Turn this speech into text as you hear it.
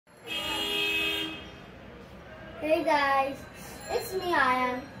Hey guys, it's me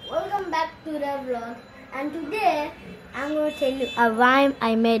Ayan. Welcome back to the vlog, and today I'm going to tell you a rhyme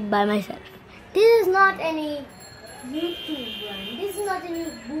I made by myself. This is not any YouTube one. This is not any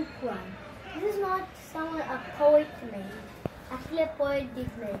book one. This is not someone a poet made. Actually, a poet did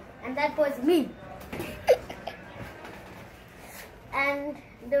make, and that was me. And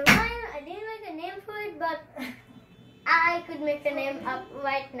the rhyme, I didn't make a name for it, but I could make the name up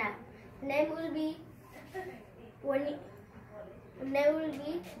right now. The name will be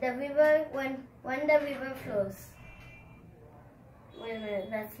the river when the river flows. Wait a minute,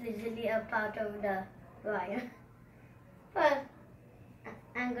 that's literally a part of the rhyme. But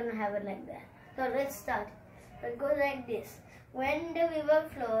I'm gonna have it like that. So let's start. It goes like this. When the river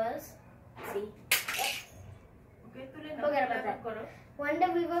flows, see. Forget about that. When the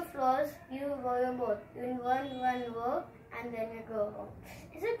river flows, you row your boat. You row, and then you go home.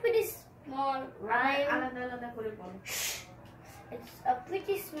 It's a pretty small rhyme. It's a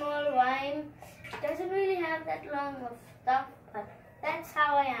pretty small rhyme. It doesn't really have that long of stuff, but that's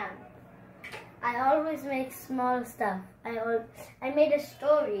how I am. I always make small stuff. I made a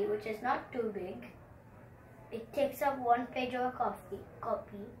story which is not too big. It takes up 1 page of a copy.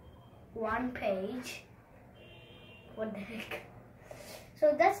 1 page. What the heck?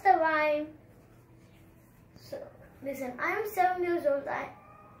 So that's the rhyme. So listen, I am 7 years old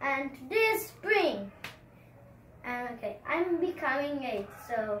and today is spring. And okay, I'm becoming 8.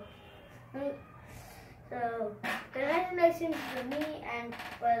 So congratulations to me, and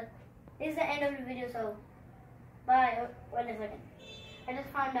well, this is the end of the video. So bye. Wait a second. I just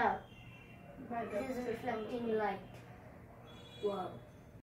found out this is reflecting light. Wow.